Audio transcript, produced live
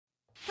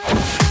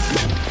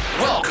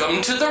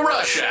Welcome to the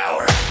Rush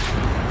Hour.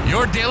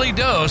 Your daily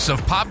dose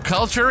of pop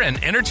culture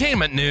and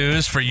entertainment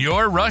news for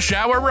your rush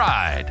hour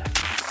ride.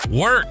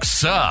 Work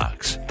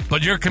sucks,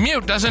 but your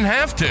commute doesn't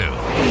have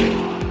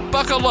to.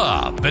 Buckle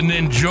up and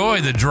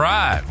enjoy the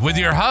drive with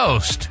your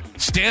host,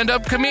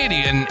 stand-up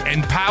comedian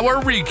and power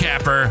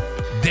recapper,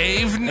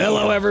 Dave Neal.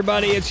 Hello,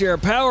 everybody. It's your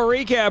power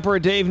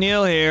recapper, Dave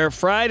Neal here.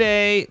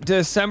 Friday,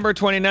 December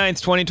 29th,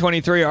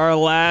 2023, our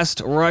last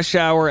rush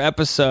hour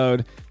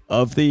episode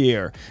of the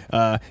year.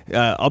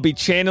 I'll be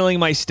channeling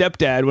my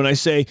stepdad when I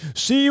say,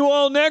 see you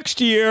all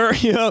next year.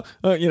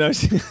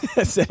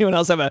 Does anyone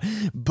else have a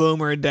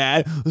boomer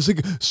dad? It's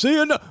like, see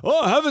you,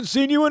 I haven't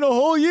seen you in a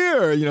whole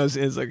year.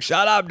 It's like,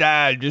 shut up,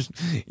 dad. Just,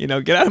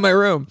 get out of my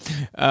room.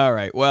 All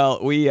right.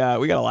 Well, we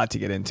got a lot to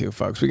get into,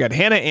 folks. We got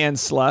Hannah Ann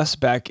Sluss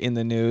back in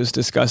the news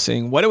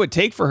discussing what it would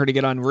take for her to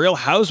get on Real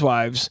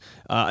Housewives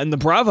and the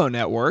Bravo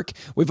network.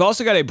 We've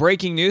also got a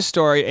breaking news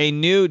story, a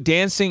new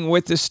Dancing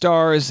with the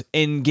Stars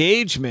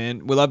engagement.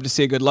 We love to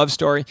see a good love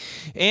story.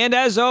 And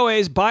as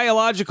always,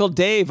 Biological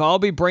Dave, I'll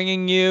be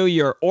bringing you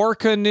your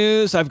orca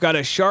news. I've got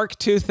a shark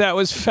tooth that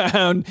was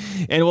found,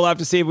 and we'll have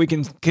to see if we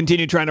can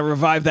continue trying to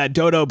revive that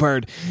dodo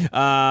bird.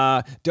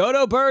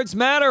 Dodo birds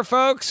matter,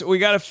 folks. We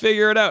got to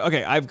figure it out.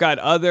 Okay, I've got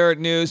other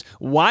news.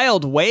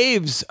 Wild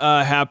waves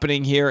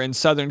happening here in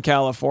Southern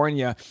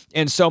California,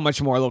 and so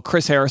much more. A little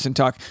Chris Harrison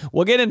talk.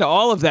 We'll get into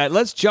all of that.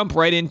 Let's jump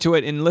right into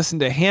it and listen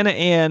to Hannah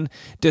Ann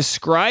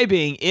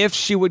describing if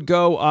she would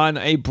go on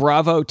a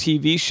Bravo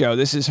TV show.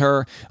 This is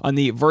her on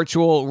the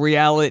Virtual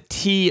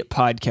Reality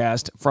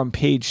podcast from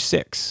Page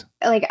 6.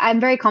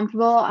 I'm very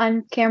comfortable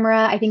on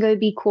camera. I think it would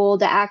be cool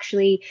to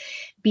actually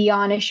be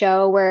on a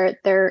show where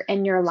they're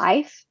in your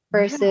life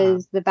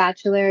versus The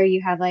Bachelor.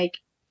 You have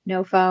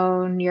no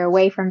phone, you're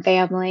away from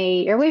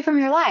family, you're away from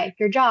your life,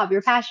 your job,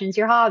 your passions,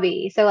 your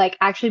hobby. So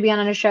actually being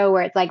on a show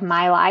where it's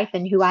my life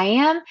and who I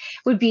am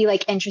would be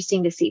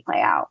interesting to see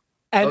play out.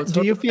 And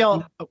do you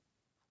feel...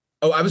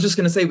 I was just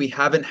going to say, we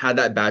haven't had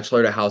that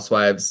Bachelor to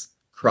Housewives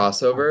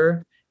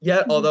crossover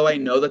yet, although I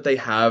know that they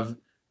have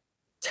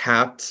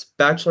tapped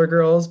Bachelor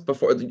girls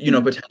before,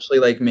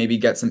 potentially maybe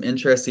get some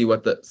interest, see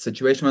what the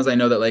situation was. I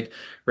know that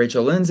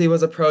Rachel Lindsay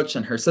was approached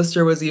and her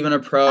sister was even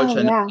approached.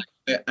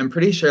 I'm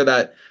pretty sure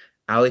that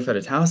Ali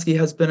Fedotowsky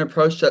has been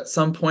approached at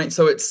some point.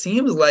 So it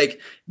seems like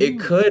it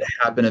could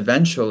happen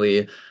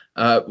eventually.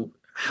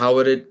 How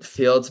would it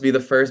feel to be the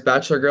first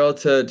Bachelor girl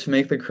to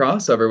make the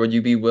crossover? Would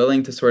you be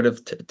willing to sort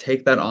of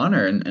take that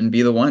honor and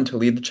be the one to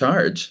lead the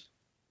charge?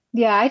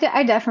 Yeah,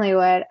 I definitely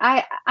would.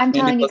 I'm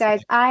telling you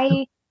guys,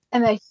 I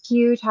am a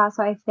huge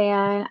Housewife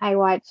fan. I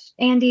watch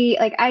Andy.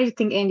 I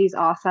think Andy's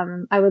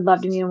awesome. I would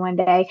love to meet him one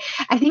day.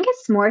 I think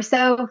it's more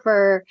so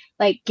for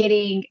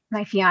getting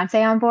my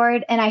fiance on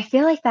board. And I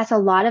feel that's a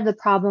lot of the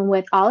problem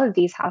with all of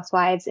these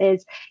Housewives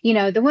is,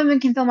 the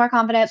women can feel more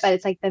confident, but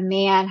it's the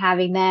man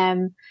having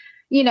them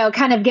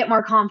kind of get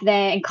more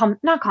confident and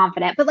not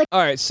confident, but All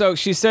right, so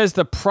she says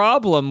the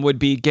problem would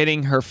be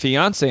getting her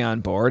fiance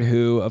on board,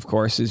 who, of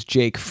course, is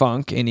Jake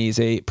Funk, and he's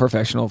a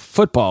professional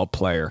football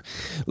player.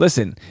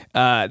 Listen,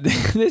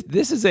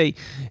 this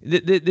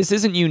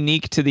isn't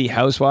unique to the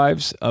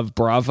Housewives of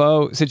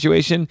Bravo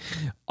situation.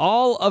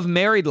 All of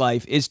married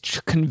life is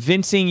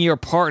convincing your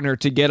partner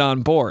to get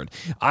on board.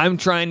 I'm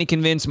trying to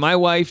convince my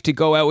wife to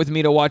go out with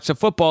me to watch a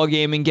football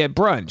game and get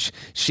brunch.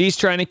 She's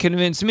trying to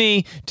convince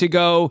me to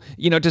go,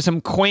 to some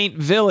quaint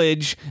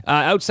village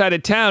outside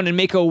of town and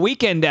make a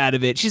weekend out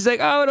of it. She's like,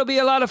 oh, it'll be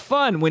a lot of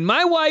fun. When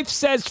my wife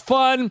says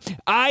fun,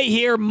 I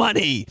hear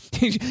money.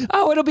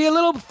 Oh, it'll be a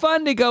little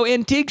fun to go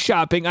antique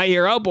shopping. I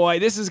hear, oh boy,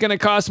 this is going to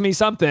cost me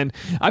something.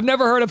 I've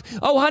never heard of,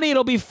 oh honey,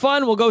 it'll be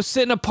fun. We'll go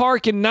sit in a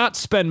park and not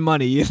spend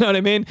money. You know what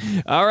I mean?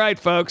 All right,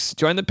 folks,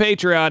 join the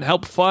Patreon.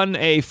 Help fund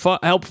a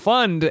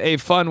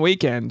fun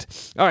weekend.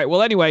 All right.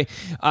 Well, anyway,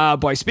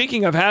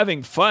 speaking of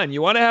having fun,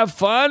 you want to have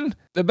fun?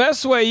 The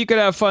best way you could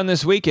have fun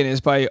this weekend is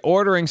by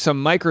ordering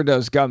some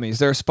microdose gummies.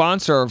 They're a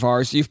sponsor of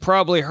ours. You've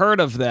probably heard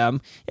of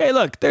them. Hey,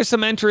 look, there's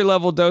some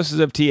entry-level doses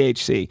of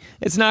THC.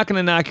 It's not going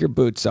to knock your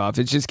boots off.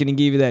 It's just going to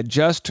give you that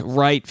just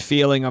right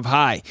feeling of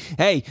high.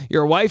 Hey,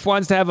 your wife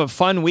wants to have a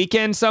fun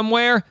weekend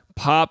somewhere?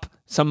 Pop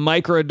some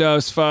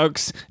microdose,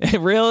 folks.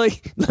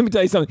 Really? Let me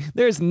tell you something.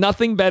 There's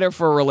nothing better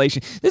for a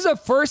relation. This is the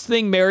first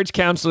thing marriage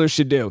counselors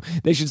should do.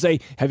 They should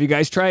say, have you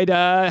guys tried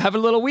having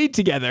a little weed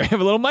together?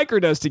 Have a little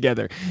microdose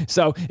together.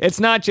 So it's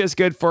not just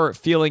good for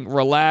feeling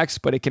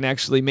relaxed, but it can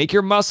actually make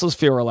your muscles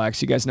feel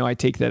relaxed. You guys know I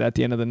take that at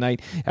the end of the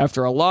night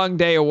after a long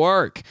day of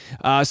work.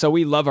 So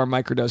we love our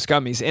microdose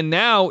gummies. And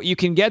now you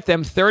can get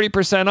them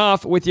 30%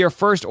 off with your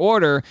first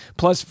order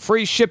plus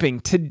free shipping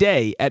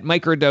today at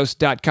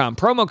microdose.com.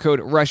 Promo code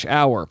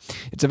RUSHHOUR.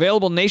 It's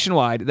available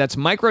nationwide. That's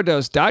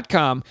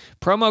microdose.com,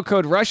 promo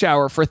code Rush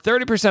Hour for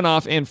 30%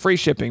 off and free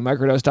shipping.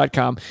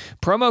 Microdose.com,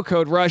 promo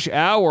code Rush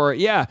Hour.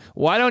 Yeah,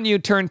 why don't you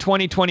turn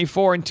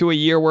 2024 into a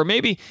year where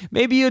maybe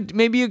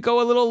you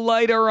go a little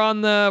lighter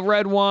on the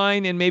red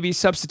wine and maybe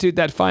substitute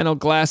that final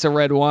glass of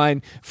red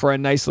wine for a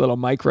nice little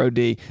micro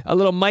D, a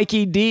little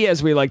Mikey D,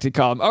 as we like to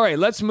call him. All right,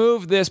 let's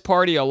move this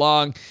party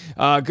along.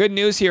 Good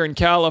news here in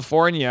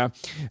California.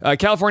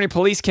 California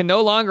police can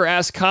no longer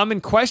ask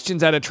common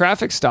questions at a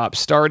traffic stop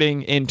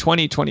starting in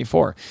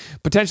 2024.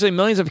 Potentially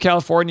millions of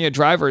California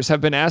drivers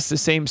have been asked the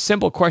same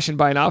simple question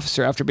by an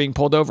officer after being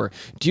pulled over.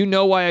 Do you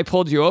know why I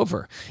pulled you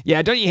over?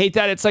 Yeah, don't you hate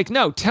that? It's like,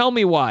 no, tell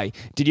me why.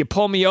 Did you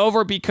pull me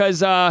over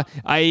because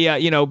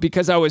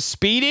because I was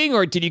speeding,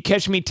 or did you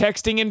catch me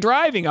texting and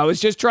driving? I was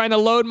just trying to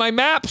load my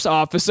maps,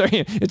 officer.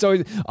 It's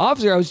always,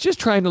 officer, I was just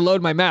trying to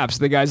load my maps.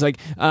 The guy's like,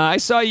 I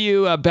saw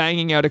you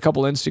banging out a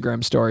couple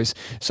Instagram stories.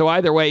 So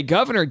either way,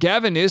 Governor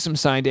Gavin Newsom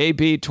signed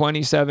AB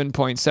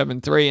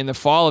 27.73 in the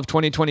fall of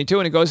 2022,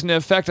 and it goes into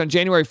effect on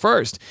January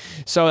 1st.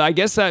 So I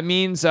guess that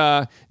means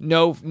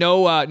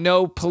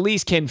no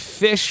police can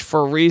fish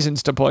for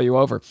reasons to pull you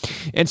over.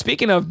 And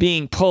speaking of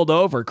being pulled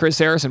over, Chris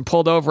Harrison,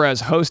 pulled over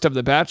as host of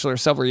The Bachelor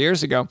several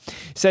years ago,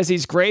 says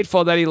he's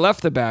grateful that he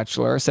left The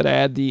Bachelor. Said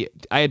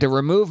I had to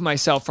remove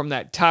myself from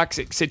that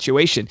toxic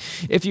situation.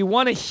 If you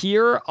want to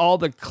hear all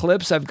the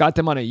clips, I've got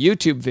them on a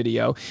YouTube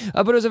video.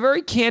 But it was a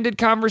very candid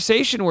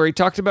conversation where he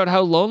talked about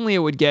how lonely it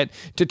would get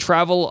to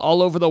travel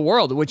all over the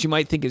world, which you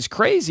might think is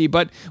crazy.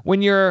 But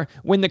when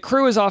the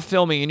crew is off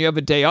filming and you have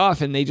a day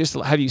off and they just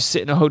have you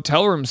sit in a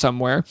hotel room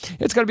somewhere,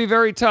 it's going to be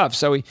very tough.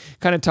 So he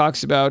kind of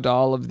talks about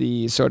all of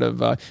the sort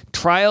of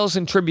trials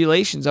and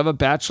tribulations of a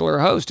Bachelor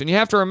host. And you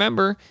have to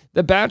remember,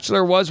 The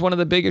Bachelor was one of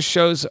the biggest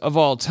shows of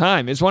all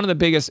time. It's one of the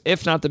biggest,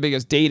 if not the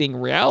biggest, dating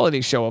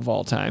reality show of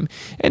all time.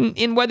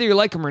 And whether you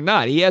like him or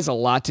not, he has a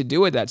lot to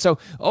do with that. So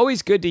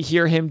always good to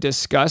hear him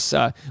discuss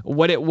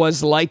what it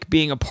was like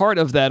being a part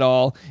of that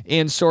all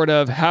and sort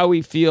of how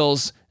he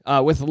feels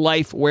with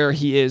life where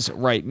he is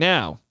right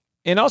now.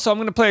 And also, I'm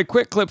going to play a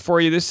quick clip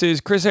for you. This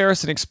is Chris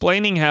Harrison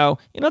explaining how,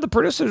 the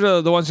producers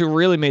are the ones who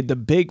really made the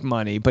big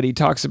money, but he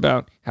talks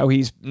about how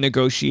he's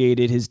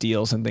negotiated his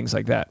deals and things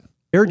like that.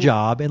 Their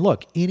job, and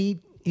look,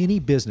 any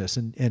business,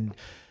 and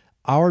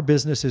our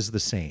business is the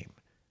same.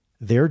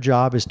 Their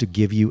job is to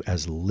give you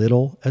as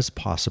little as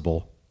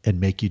possible and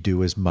make you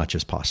do as much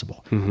as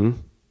possible. Mm-hmm.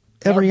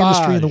 Every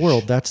industry in the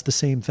world, that's the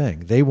same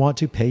thing. They want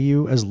to pay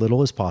you as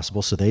little as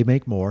possible so they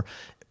make more,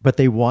 but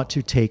they want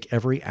to take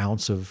every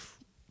ounce of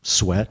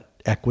sweat,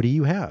 equity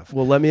you have.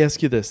 Well, let me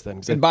ask you this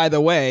then. And by the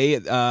way,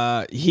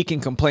 he can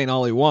complain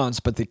all he wants,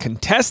 but the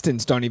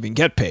contestants don't even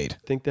get paid.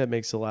 I think that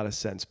makes a lot of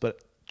sense. But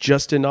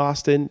just in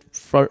Austin,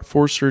 for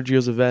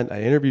Sergio's event,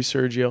 I interviewed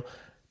Sergio,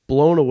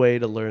 blown away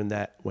to learn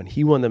that when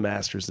he won the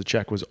Masters, the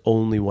check was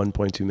only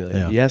 $1.2 million.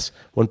 Yeah. Yes,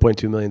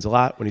 $1.2 million is a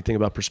lot. When you think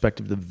about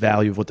perspective, the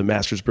value of what the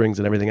Masters brings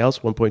and everything else,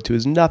 1.2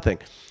 is nothing.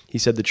 He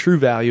said the true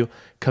value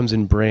comes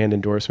in brand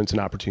endorsements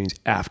and opportunities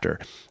after.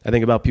 I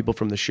think about people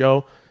from the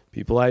show,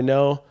 people I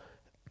know,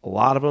 a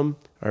lot of them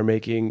are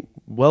making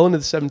well into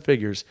the seven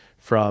figures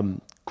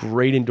from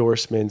great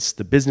endorsements,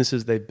 the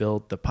businesses they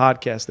built, the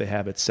podcasts they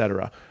have,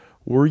 etc.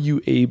 Were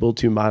you able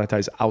to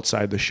monetize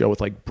outside the show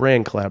with like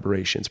brand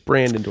collaborations,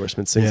 brand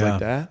endorsements, things like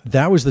that?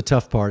 That was the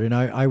tough part. And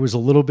I was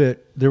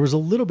there was a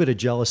little bit of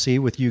jealousy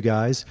with you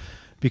guys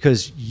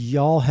because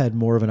y'all had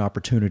more of an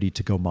opportunity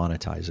to go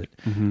monetize it.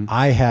 Mm-hmm.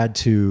 I had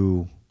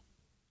to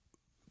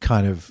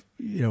kind of,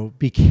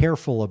 be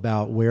careful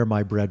about where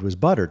my bread was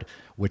buttered,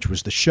 which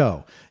was the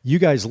show. You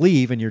guys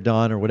leave and you're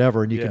done or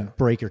whatever, and you can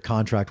break your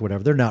contract,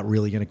 whatever. They're not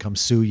really going to come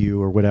sue you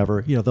or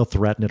whatever. They'll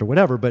threaten it or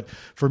whatever. But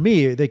for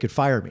me, they could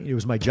fire me. It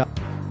was my job.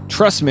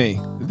 Trust me,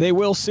 they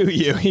will sue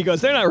you. He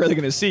goes, they're not really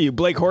going to sue you.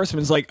 Blake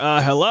Horstman's like,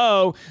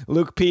 hello.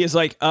 Luke P is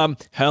like,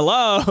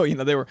 hello.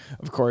 They were,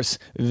 of course,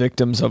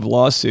 victims of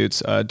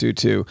lawsuits due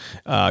to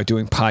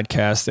doing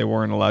podcasts they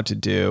weren't allowed to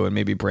do and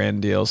maybe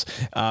brand deals.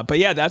 But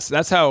yeah,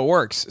 that's how it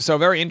works. So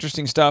very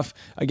interesting stuff.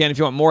 Again, if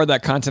you want more of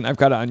that content, I've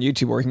got it on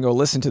YouTube where you can go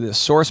listen to this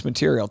source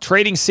material.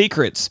 Trading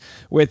Secrets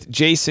with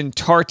Jason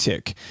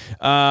Tartick.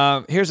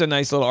 Here's a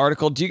nice little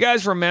article. Do you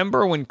guys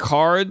remember when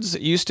cards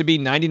used to be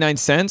 99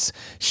 cents?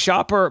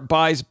 Shopper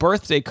buys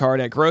birthday card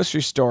at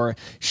grocery store.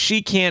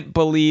 She can't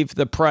believe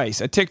the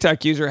price. A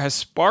TikTok user has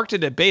sparked a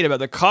debate about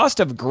the cost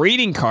of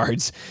greeting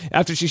cards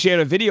after she shared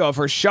a video of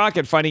her shock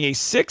at finding a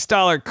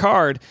 $6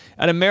 card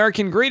at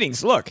American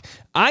Greetings. Look,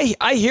 I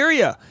hear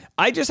you.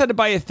 I just had to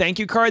buy a thank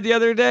you card the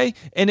other day,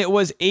 and it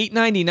was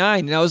 $8.99.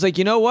 And I was like,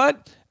 you know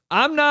what?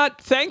 I'm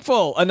not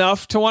thankful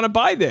enough to want to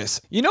buy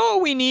this. You know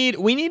what we need?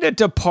 We need a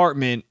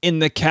department in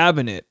the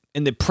cabinet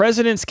in the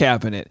president's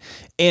cabinet,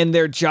 and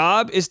their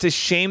job is to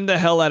shame the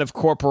hell out of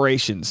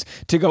corporations,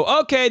 to go,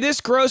 okay, this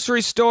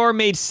grocery store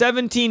made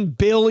 $17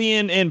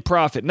 billion in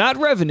profit, not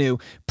revenue,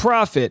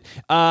 profit,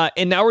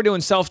 and now we're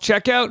doing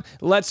self-checkout.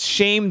 Let's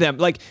shame them.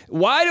 Like,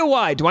 why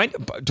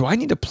do I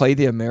need to play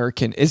the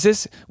American?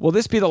 Will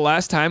this be the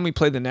last time we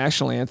play the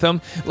national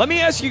anthem? Let me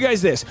ask you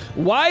guys this.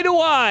 Why do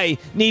I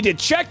need to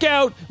check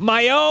out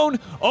my own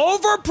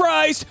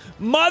overpriced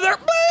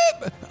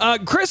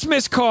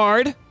Christmas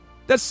card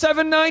that's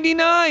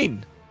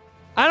 $7.99?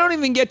 I don't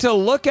even get to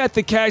look at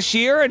the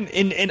cashier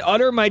and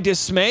utter my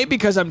dismay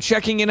because I'm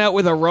checking it out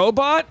with a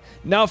robot?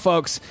 No,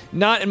 folks,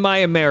 not in my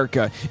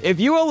America. If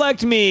you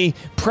elect me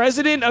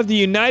President of the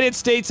United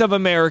States of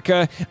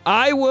America,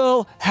 I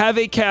will have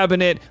a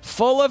cabinet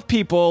full of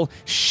people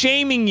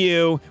shaming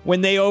you when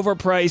they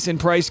overprice and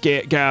price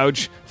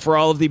gouge for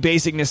all of the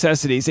basic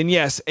necessities. And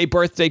yes, a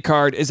birthday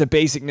card is a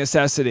basic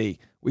necessity.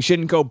 We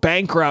shouldn't go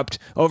bankrupt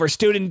over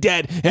student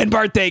debt and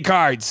birthday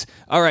cards.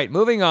 All right,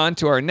 moving on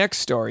to our next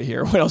story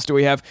here. What else do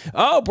we have?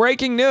 Oh,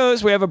 breaking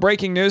news. We have a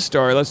breaking news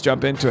story. Let's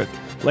jump into it.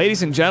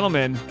 Ladies and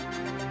gentlemen,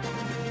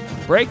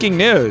 breaking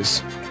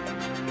news.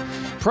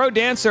 Pro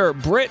dancer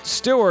Britt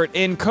Stewart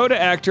and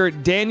coda actor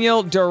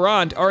Daniel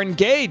Durant are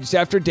engaged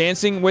after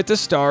Dancing with the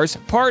Stars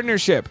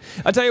partnership.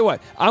 I'll tell you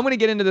what, I'm going to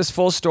get into this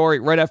full story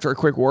right after a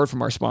quick word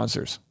from our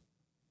sponsors.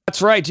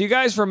 That's right. Do you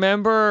guys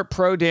remember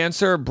pro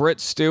dancer Britt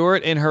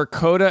Stewart and her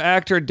coda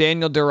actor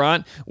Daniel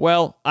Durant?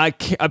 Well,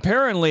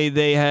 apparently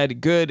they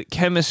had good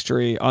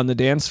chemistry on the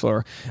dance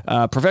floor.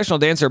 Professional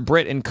dancer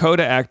Britt and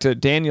coda actor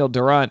Daniel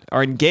Durant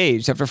are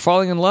engaged after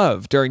falling in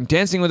love during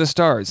Dancing with the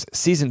Stars,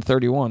 season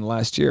 31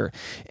 last year.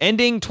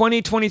 Ending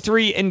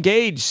 2023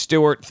 engaged,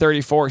 Stewart,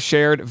 34,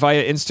 shared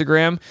via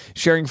Instagram,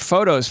 sharing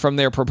photos from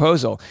their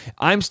proposal.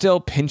 I'm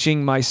still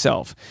pinching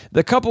myself.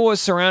 The couple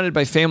was surrounded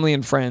by family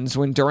and friends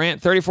when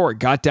Durant, 34,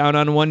 got down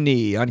on one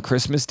knee on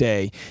Christmas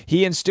Day.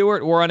 He and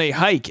Stewart were on a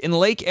hike in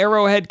Lake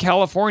Arrowhead,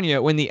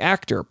 California, when the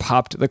actor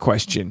popped the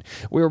question.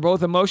 We were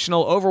both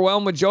emotional,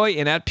 overwhelmed with joy,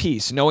 and at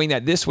peace, knowing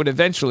that this would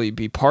eventually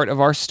be part of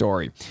our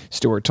story,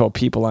 Stewart told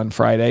People on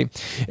Friday.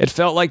 It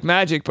felt like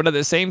magic, but at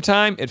the same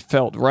time, it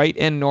felt right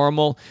and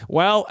normal.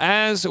 Well,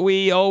 as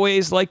we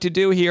always like to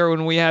do here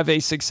when we have a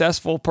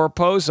successful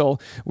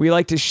proposal, we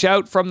like to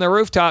shout from the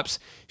rooftops,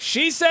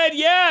 "She said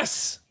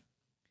yes!"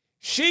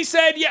 She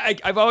said, yeah,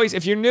 I've always,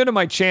 if you're new to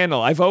my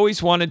channel, I've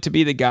always wanted to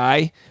be the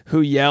guy who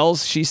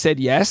yells, "She said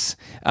yes."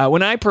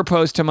 When I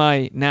proposed to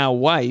my now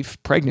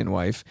wife, pregnant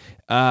wife,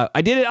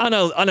 I did it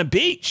on a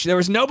beach. There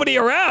was nobody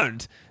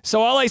around. So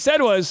all I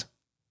said was,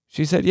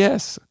 "She said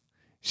yes."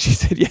 She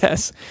said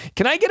yes.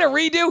 Can I get a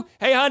redo?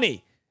 Hey,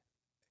 honey,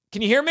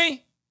 can you hear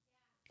me?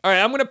 All right,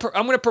 I'm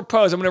gonna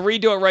propose. I'm gonna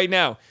redo it right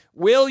now.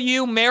 Will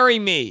you marry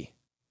me?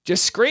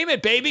 Just scream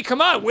it, baby.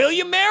 Come on. Will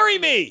you marry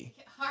me?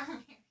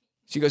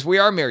 She goes, "We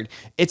are married."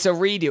 It's a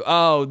redo.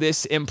 Oh,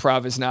 this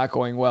improv is not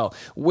going well.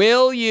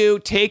 Will you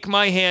take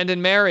my hand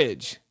in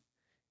marriage?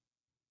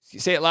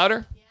 Say it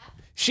louder. Yeah.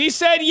 She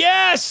said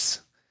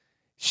yes.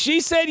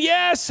 She said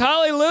yes.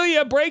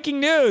 Hallelujah.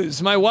 Breaking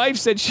news. My wife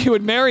said she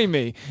would marry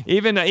me.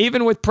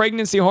 Even with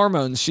pregnancy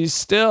hormones,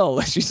 she's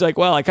like,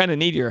 well, I kind of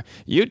need your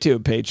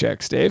YouTube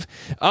paychecks, Dave.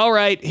 All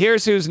right,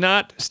 here's who's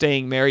not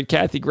staying married.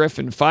 Kathy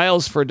Griffin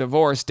files for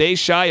divorce, days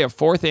shy of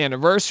 4th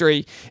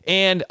anniversary.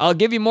 And I'll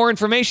give you more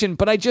information,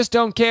 but I just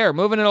don't care.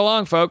 Moving it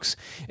along, folks.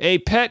 A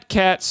pet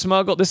cat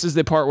smuggled, this is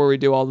the part where we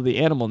do all of the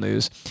animal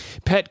news.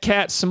 Pet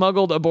cat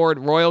smuggled aboard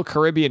Royal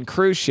Caribbean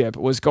cruise ship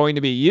was going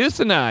to be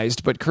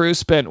euthanized, but crew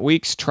spent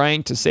weeks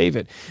trying to save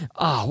it.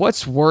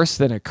 What's worse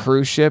than a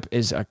cruise ship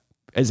is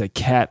a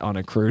cat on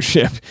a cruise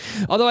ship.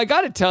 Although I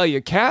got to tell you,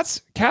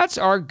 cats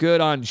are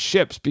good on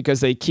ships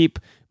because they keep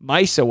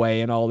mice away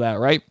and all that,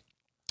 right?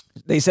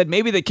 They said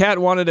maybe the cat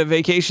wanted a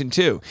vacation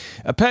too.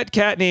 A pet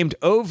cat named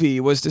Ovi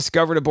was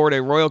discovered aboard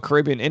a Royal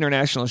Caribbean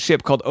international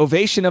ship called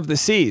Ovation of the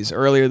Seas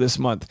earlier this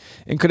month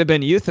and could have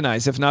been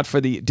euthanized if not for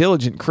the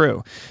diligent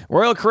crew.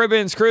 Royal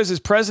Caribbean's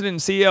Cruises president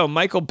and CEO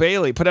Michael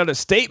Bailey put out a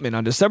statement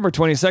on December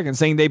 22nd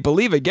saying they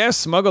believe a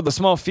guest smuggled the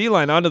small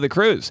feline onto the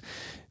cruise.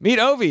 Meet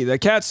Ovi, the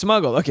cat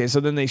smuggled. Okay, so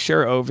then they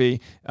share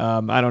Ovi.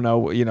 I don't know,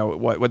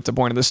 what the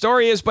point of the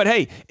story is, but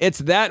hey, it's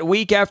that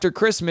week after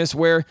Christmas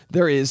where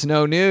there is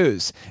no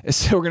news.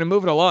 So we're going to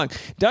move it along.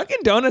 Dunkin'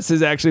 Donuts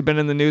has actually been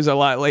in the news a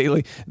lot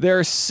lately.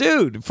 They're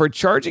sued for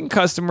charging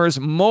customers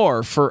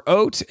more for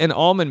oat and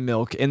almond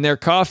milk in their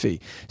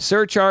coffee.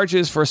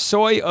 Surcharges for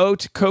soy,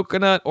 oat,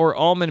 coconut, or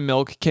almond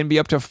milk can be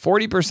up to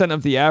 40%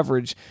 of the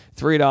average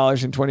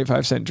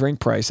 $3.25 drink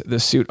price, the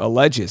suit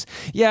alleges.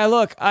 Yeah,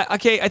 look,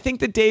 I think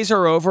the days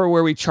are over over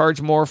where we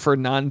charge more for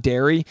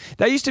non-dairy?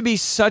 That used to be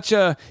such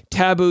a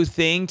taboo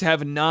thing to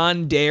have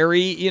non-dairy,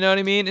 you know what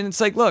I mean? And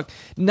it's like, look,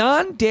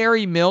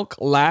 non-dairy milk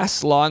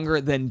lasts longer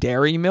than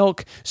dairy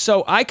milk.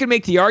 So I could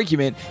make the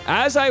argument,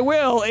 as I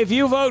will if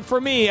you vote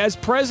for me as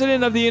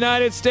president of the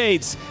United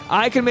States,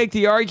 I can make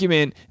the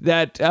argument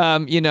that,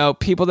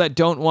 people that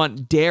don't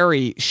want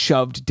dairy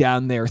shoved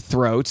down their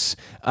throats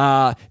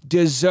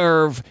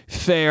deserve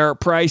fair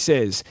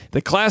prices.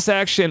 The class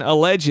action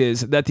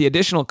alleges that the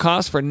additional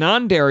cost for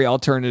non-dairy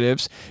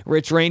alternatives,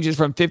 which ranges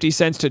from 50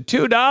 cents to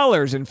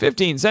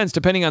 $2.15,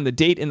 depending on the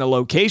date and the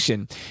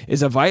location,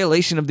 is a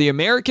violation of the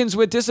Americans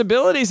with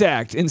Disabilities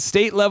Act and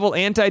state-level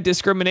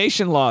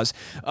anti-discrimination laws.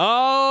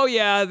 Oh,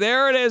 yeah,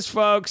 there it is,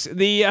 folks.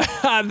 The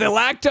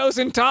lactose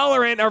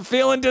intolerant are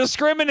feeling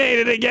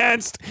discriminated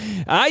against.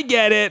 I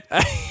get it.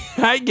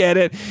 I get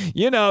it.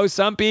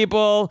 Some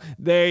people,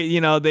 they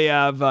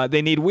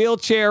need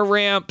wheelchair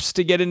ramps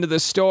to get into the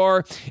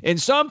store, and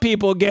some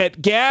people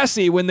get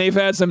gassy when they've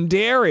had some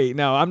dairy.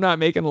 No, I'm not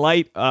making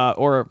light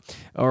or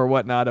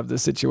whatnot of the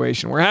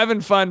situation. We're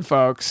having fun,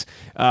 folks.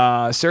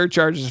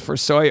 Surcharges for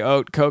soy,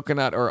 oat,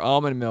 coconut, or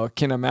almond milk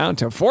can amount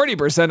to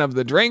 40% of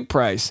the drink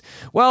price.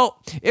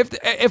 Well,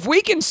 if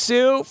we can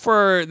sue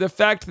for the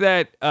fact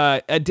that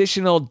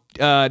additional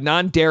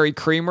non-dairy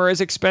creamer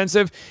is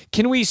expensive,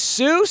 can we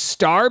sue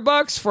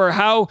Starbucks for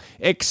how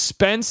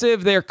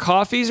expensive their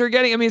coffees are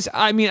getting?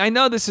 I mean, I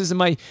know this is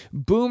my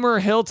boomer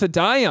hill to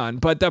die on,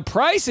 but the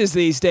prices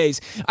these days,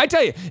 I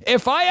tell you,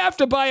 if I have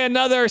to buy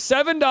another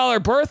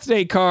 $7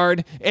 birthday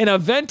card and a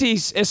venti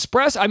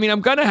espresso,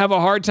 I'm going to have a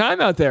hard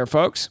time out there,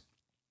 folks.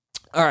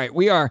 All right,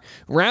 we are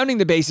rounding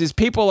the bases.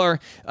 People are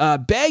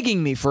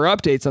begging me for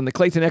updates on the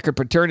Clayton Echard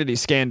paternity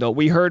scandal.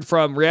 We heard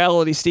from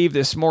Reality Steve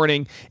this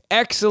morning.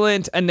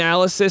 Excellent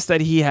analysis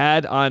that he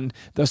had on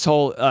this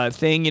whole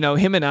thing.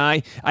 Him and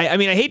I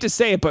hate to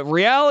say it, but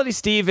Reality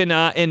Steve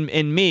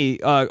and me,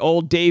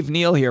 old Dave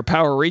Neal here,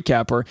 power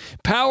recapper,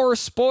 power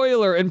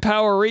spoiler and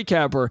power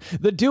recapper,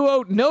 the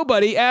duo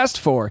nobody asked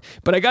for.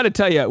 But I got to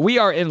tell you, we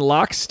are in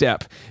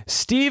lockstep.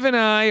 Steve and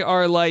I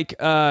are like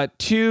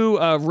two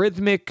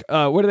rhythmic,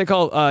 what do they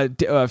call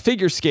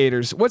figure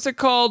skaters? What's it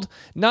called?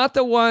 Not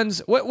the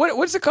ones.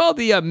 What's it called?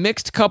 The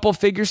mixed couple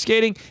figure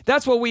skating.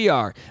 That's what we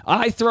are.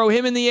 I throw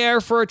him in the air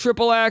for a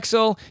triple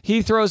axel.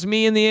 He throws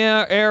me in the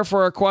air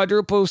for a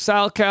quadruple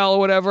Socal or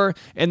whatever,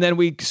 and then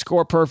we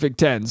score perfect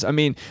tens.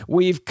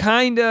 We've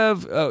kind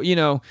of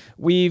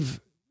we've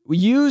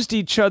used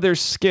each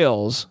other's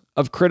skills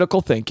of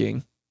critical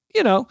thinking.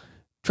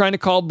 Trying to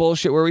call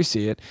bullshit where we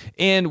see it.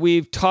 And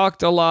we've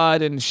talked a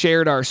lot and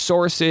shared our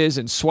sources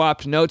and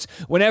swapped notes.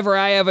 Whenever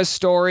I have a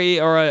story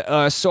or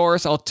a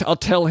source, I'll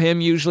tell him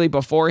usually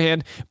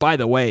beforehand. By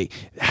the way,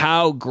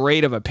 how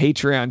great of a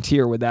Patreon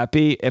tier would that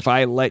be if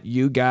I let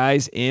you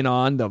guys in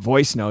on the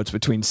voice notes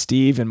between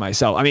Steve and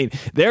myself?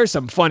 There's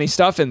some funny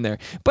stuff in there,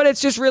 but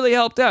it's just really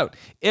helped out.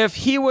 If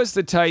he was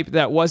the type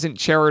that wasn't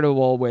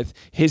charitable with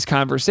his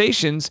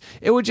conversations,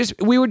 we would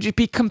just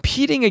be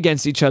competing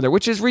against each other,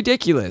 which is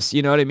ridiculous.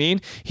 You know what I mean?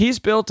 He's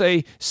built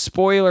a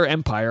spoiler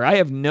empire. I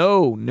have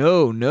no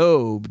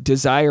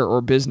desire or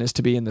business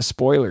to be in the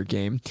spoiler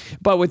game.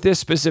 But with this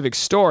specific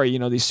story,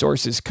 these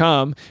sources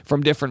come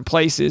from different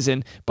places,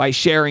 and by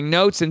sharing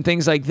notes and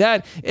things like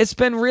that, it's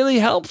been really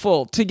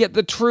helpful to get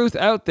the truth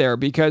out there,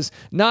 because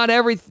not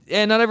every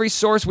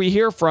source we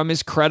hear from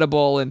is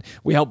credible, and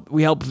we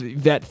help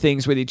vet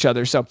things with each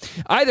other. So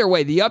either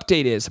way, the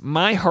update is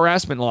my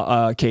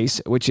harassment case,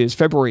 which is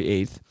February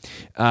 8th.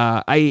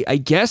 I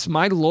guess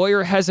my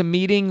lawyer has a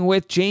meeting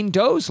with Jane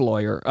Doe's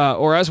lawyer,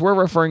 or as we're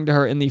referring to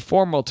her in the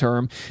formal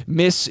term,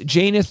 Miss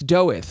Janeth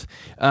Doeth.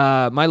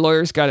 My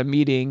lawyer's got a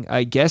meeting,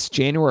 I guess,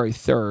 January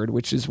 3rd,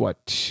 which is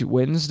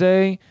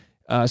Wednesday?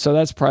 So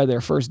that's probably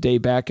their first day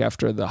back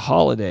after the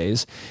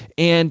holidays.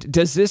 And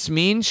does this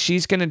mean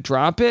she's going to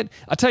drop it?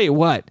 I'll tell you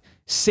what,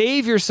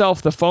 save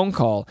yourself the phone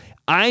call.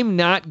 I'm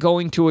not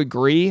going to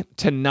agree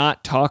to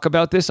not talk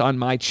about this on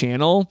my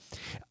channel,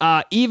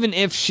 even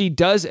if she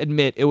does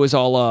admit it was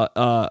all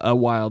a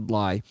wild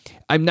lie.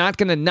 I'm not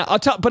going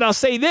to, but I'll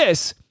say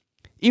this,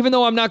 even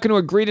though I'm not going to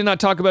agree to not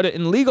talk about it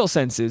in legal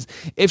senses,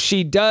 if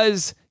she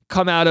does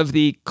come out of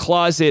the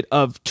closet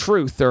of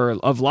truth or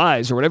of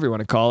lies or whatever you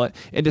want to call it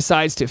and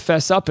decides to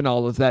fess up and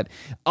all of that,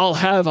 I'll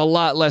have a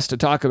lot less to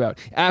talk about.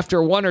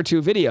 After one or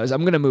two videos,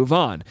 I'm going to move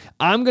on.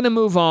 I'm going to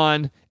move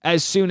on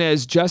as soon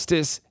as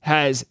justice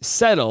has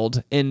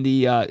settled in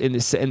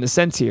the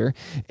sense here,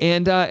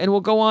 and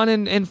we'll go on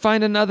and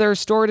find another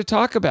story to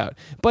talk about.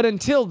 But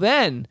until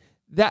then,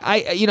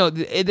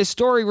 the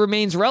story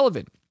remains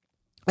relevant.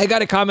 I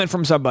got a comment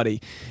from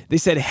somebody. They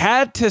said,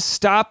 had to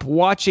stop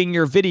watching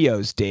your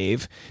videos,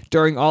 Dave,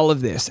 during all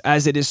of this,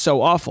 as it is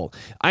so awful.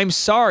 I'm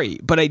sorry,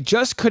 but I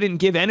just couldn't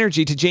give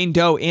energy to Jane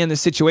Doe and the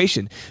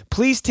situation.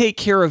 Please take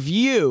care of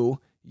you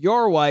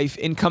your wife,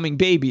 incoming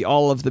baby,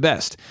 all of the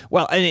best.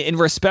 Well, and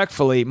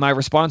respectfully, my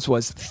response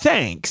was,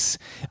 thanks.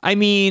 I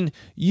mean,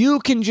 you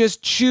can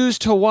just choose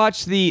to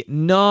watch the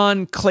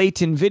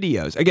non-Clayton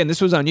videos. Again,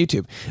 this was on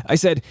YouTube. I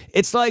said,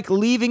 it's like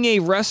leaving a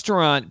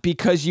restaurant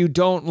because you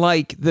don't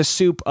like the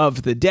soup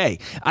of the day.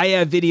 I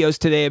have videos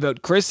today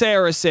about Chris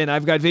Harrison.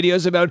 I've got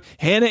videos about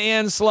Hannah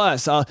Ann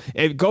Sluss. I'll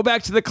go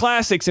back to the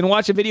classics and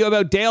watch a video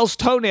about Dale's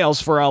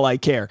toenails for all I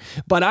care.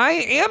 But I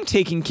am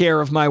taking care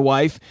of my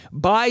wife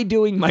by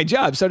doing my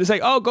job. So to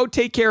say, oh, go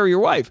take care of your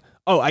wife.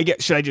 Oh,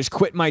 should I just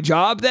quit my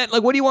job then?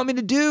 Like, what do you want me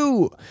to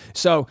do?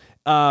 So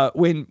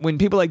when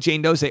people like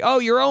Jane Doe say, oh,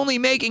 you're only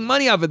making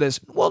money off of this.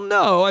 Well,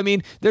 no. I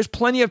mean, there's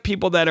plenty of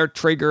people that are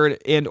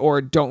triggered and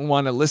or don't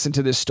want to listen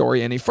to this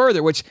story any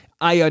further, which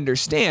I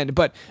understand.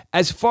 But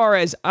as far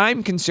as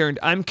I'm concerned,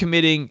 I'm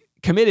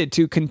committed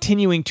to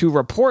continuing to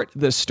report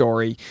this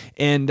story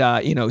and,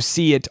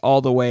 see it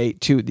all the way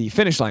to the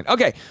finish line.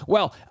 Okay,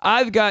 well,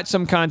 I've got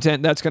some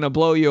content that's going to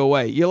blow you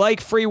away. You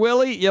like Free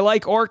Willy? You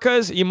like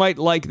Orcas? You might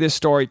like this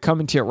story.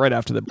 Coming to you right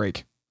after the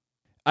break.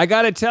 I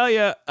got to tell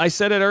you, I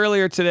said it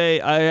earlier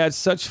today, I had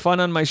such fun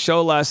on my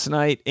show last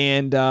night,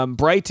 and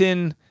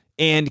Brighton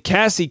and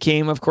Cassie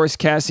came, of course,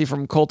 Cassie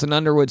from Colton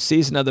Underwood's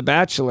season of The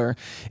Bachelor,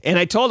 and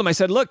I told him, I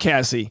said, look,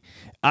 Cassie,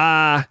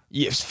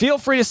 feel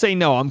free to say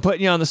no. I'm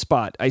putting you on the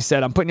spot. I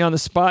said, I'm putting you on the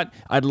spot.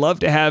 I'd love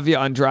to have you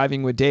on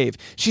Driving with Dave.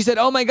 She said,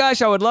 oh my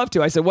gosh, I would love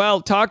to. I said,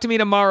 well, talk to me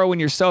tomorrow when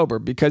you're sober,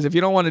 because if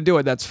you don't want to do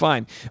it, that's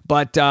fine.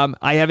 But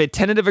I have a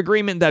tentative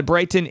agreement that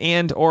Brighton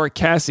and or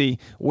Cassie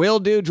will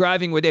do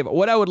Driving with Dave.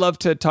 What I would love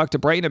to talk to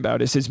Brighton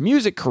about is his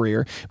music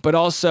career, but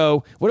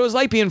also what it was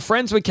like being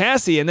friends with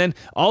Cassie and then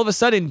all of a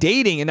sudden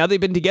dating. And now they've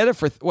been together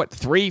for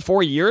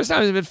 3-4 years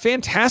now. It's been a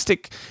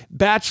fantastic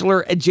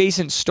Bachelor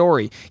adjacent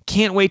story.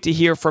 Can't wait to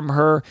hear from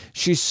her.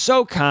 She's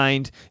so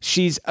kind.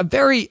 She's a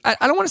very, I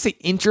don't want to say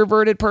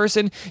introverted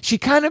person. She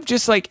kind of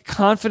just like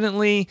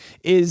confidently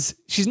is,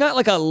 she's not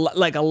like a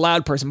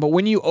loud person, but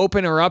when you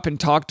open her up and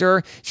talk to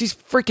her, she's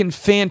freaking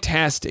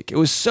fantastic. It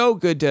was so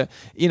good to,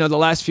 the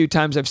last few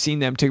times I've seen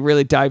them, to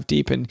really dive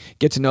deep and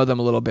get to know them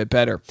a little bit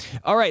better.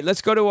 All right,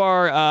 let's go to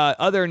our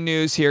other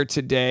news here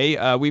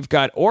today. We've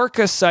got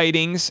orca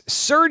sightings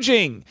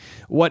surging.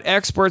 What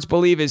experts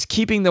believe is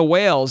keeping the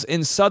whales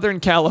in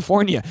Southern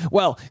California.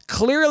 Well,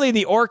 clearly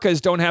the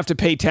orcas don't have to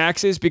pay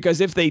taxes,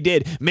 because if they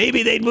did,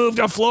 maybe they'd move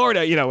to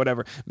Florida,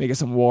 whatever. Make it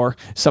some war,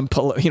 some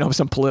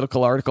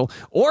political article.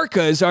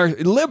 Orcas are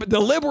the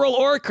liberal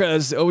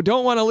orcas who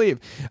don't want to leave.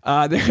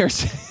 By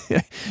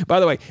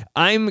the way,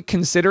 I'm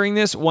considering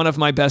this one of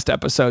my best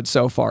episodes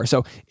so far.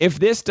 So if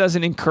this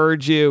doesn't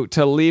encourage you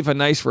to leave a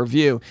nice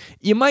review,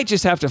 you might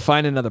just have to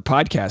find another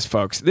podcast,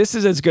 folks. This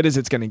is as good as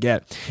it's going to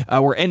get.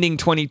 We're ending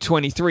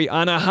 2023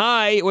 on a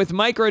high with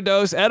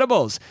microdose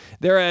edibles.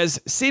 There has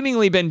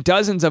seemingly been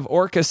dozens of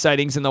orca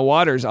sightings in the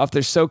waters off the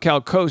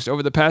Socal coast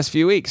over the past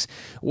few weeks.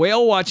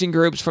 Whale watching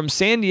groups from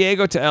San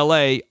Diego to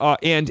LA,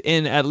 and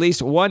in at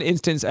least one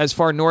instance as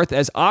far north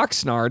as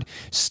Oxnard,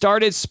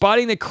 started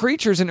spotting the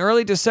creatures in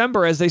early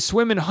December as they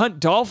swim and hunt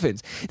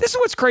dolphins. This is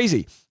what's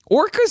crazy.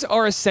 Orcas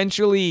are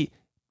essentially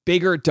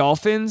bigger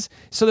dolphins.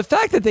 So the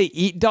fact that they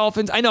eat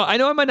dolphins, I know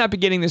I might not be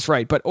getting this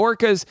right, but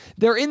orcas,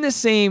 they're in the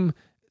same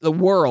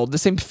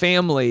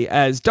family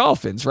as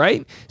dolphins,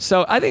 right?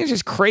 So I think it's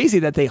just crazy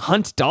that they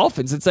hunt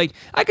dolphins. It's like,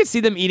 I could see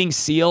them eating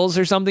seals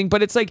or something,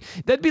 but it's like,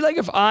 that'd be like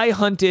if I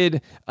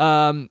hunted,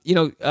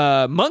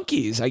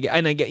 monkeys.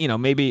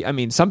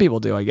 Maybe some people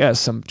do, I guess,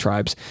 some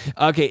tribes.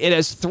 Okay, it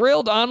has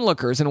thrilled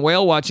onlookers and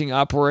whale watching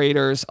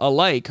operators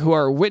alike who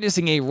are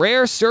witnessing a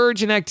rare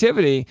surge in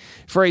activity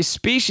for a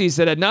species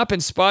that had not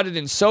been spotted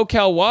in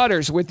SoCal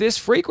waters with this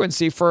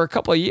frequency for a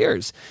couple of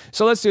years.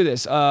 So let's do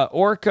this.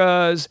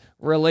 Orcas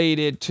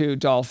related to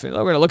dolphins.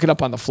 We're going to look it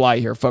up on the fly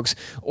here, folks.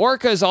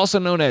 Orca is also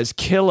known as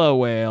killer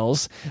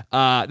whales.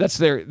 That's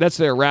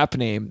their rap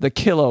name, the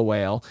killer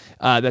whale.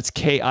 That's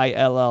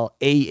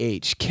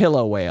KILLAH,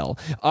 killer whale.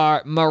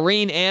 Are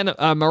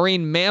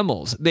marine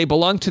mammals. They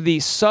belong to the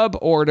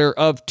suborder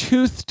of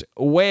toothed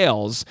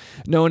whales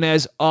known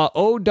as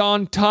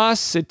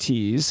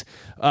Odontocetes.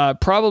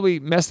 Probably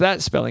messed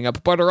that spelling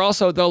up, but are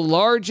also the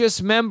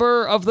largest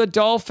member of the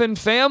dolphin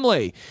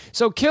family.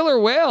 So killer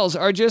whales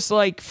are just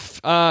like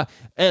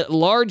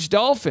large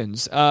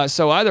dolphins.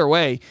 So either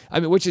way,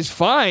 which is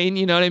fine,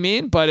 you know what I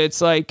mean? But it's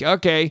like,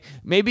 okay,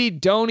 maybe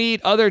don't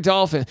eat other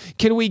dolphins.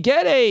 Can we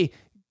get a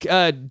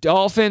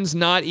dolphins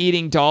not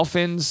eating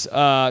dolphins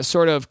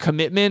sort of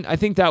commitment? I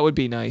think that would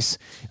be nice.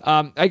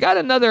 I got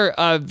another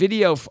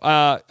video.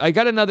 I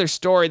got another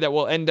story that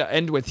we'll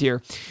end with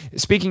here.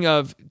 Speaking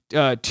of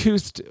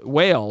toothed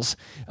whales,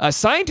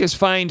 scientists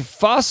find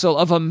fossil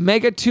of a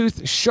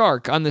megatooth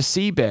shark on the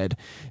seabed.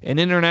 An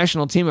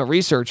international team of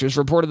researchers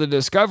reported the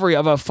discovery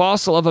of a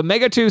fossil of a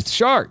megatooth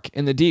shark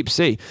in the deep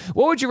sea.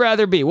 What would you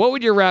rather be? What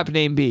would your rap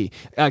name be?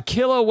 A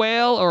killer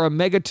whale or a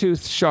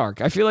megatooth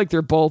shark? I feel like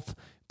they're both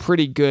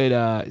pretty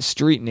good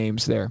street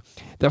names there.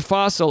 The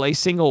fossil, a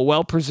single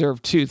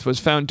well-preserved tooth, was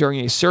found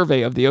during a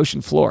survey of the ocean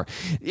floor.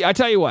 I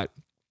tell you what,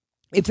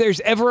 if there's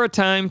ever a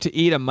time to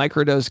eat a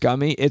microdose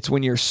gummy, it's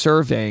when you're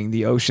surveying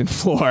the ocean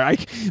floor.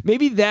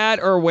 Maybe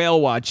that or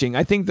whale watching.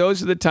 I think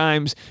those are the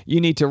times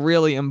you need to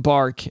really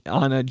embark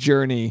on a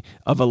journey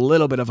of a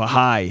little bit of a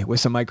high with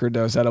some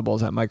microdose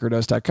edibles at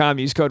microdose.com.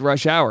 Use code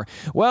RUSHHOUR.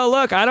 Well,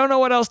 look, I don't know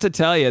what else to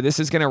tell you. This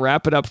is going to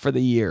wrap it up for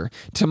the year.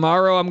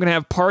 Tomorrow, I'm going to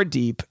have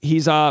Pardeep.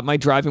 He's my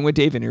Driving with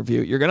Dave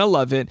interview. You're going to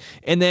love it.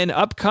 And then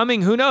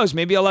upcoming, who knows?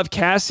 Maybe I'll have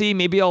Cassie.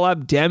 Maybe I'll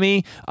have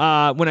Demi.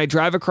 When I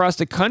drive across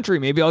the country,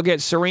 maybe I'll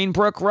get Serene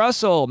Brooke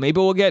Russell. Maybe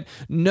we'll get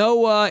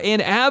Noah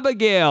and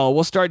Abigail.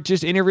 We'll start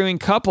just interviewing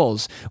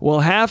couples.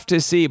 We'll have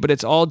to see, but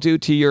it's all due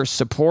to your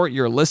support,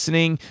 your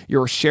listening,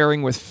 your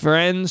sharing with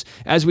friends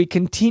as we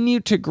continue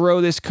to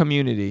grow this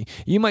community.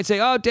 You might say,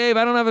 oh, Dave,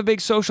 I don't have a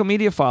big social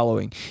media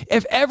following.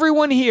 If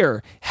everyone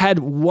here had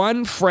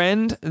one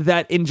friend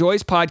that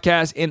enjoys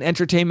podcasts and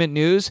entertainment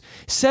news,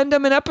 send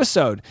them an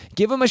episode.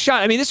 Give them a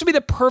shot. I mean, this would be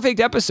the perfect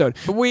episode.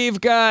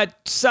 We've got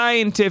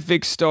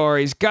scientific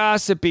stories,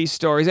 gossipy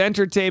stories,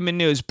 entertainment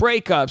news,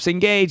 breakups,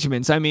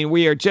 engagements. I mean,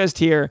 we are just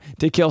here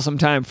to kill some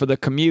time for the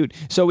commute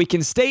so we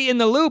can stay in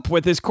the loop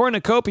with this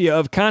cornucopia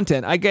of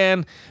content.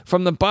 Again,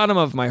 from the bottom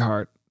of my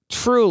heart,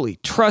 truly,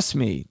 trust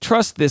me,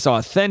 trust this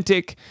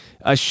authentic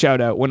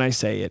shout out when I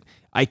say it.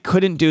 I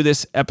couldn't do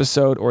this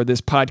episode or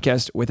this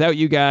podcast without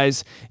you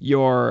guys.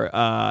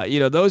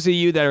 Those of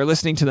you that are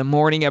listening to the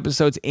morning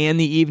episodes and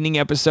the evening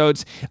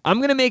episodes, I'm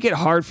going to make it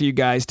hard for you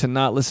guys to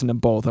not listen to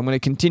both. I'm going to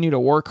continue to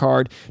work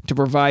hard to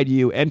provide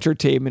you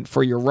entertainment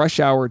for your rush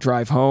hour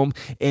drive home.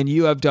 And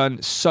you have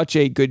done such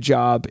a good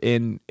job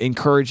in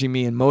encouraging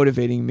me and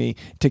motivating me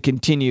to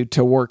continue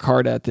to work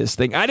hard at this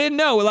thing. I didn't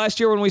know last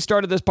year when we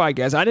started this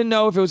podcast, I didn't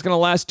know if it was going to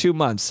last 2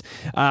 months.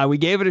 We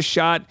gave it a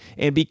shot.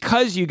 And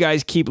because you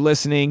guys keep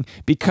listening,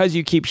 because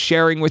you keep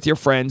sharing with your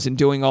friends and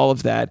doing all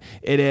of that,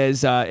 it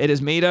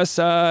has made us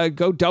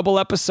go double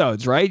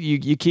episodes, right?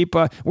 You keep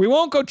we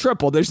won't go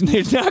triple. There's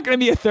not going to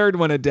be a third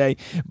one a day,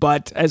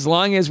 but as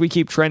long as we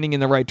keep trending in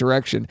the right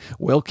direction,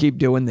 we'll keep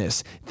doing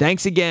this.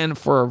 Thanks again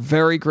for a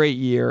very great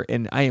year,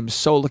 and I am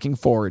so looking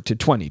forward to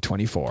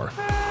 2024.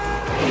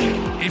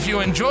 If you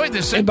enjoyed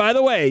this, and by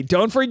the way,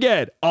 don't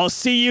forget, I'll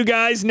see you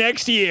guys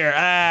next year.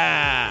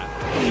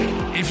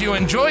 If you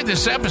enjoyed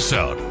this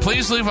episode,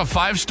 please leave a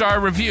 5-star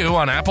review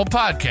on Apple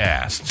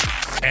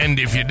Podcasts. And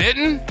if you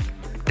didn't,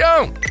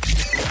 don't.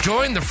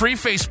 Join the free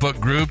Facebook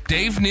group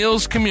Dave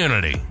Neal's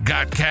Community.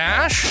 Got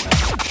cash?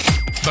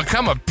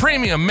 Become a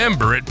premium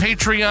member at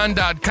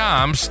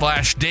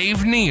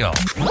patreon.com/Dave Neal.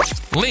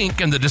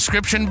 Link in the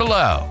description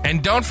below.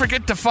 And don't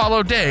forget to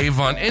follow Dave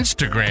on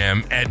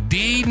Instagram at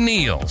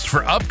DNeals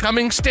for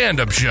upcoming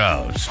stand-up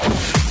shows.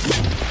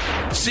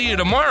 See you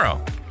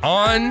tomorrow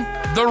on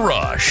The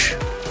Rush.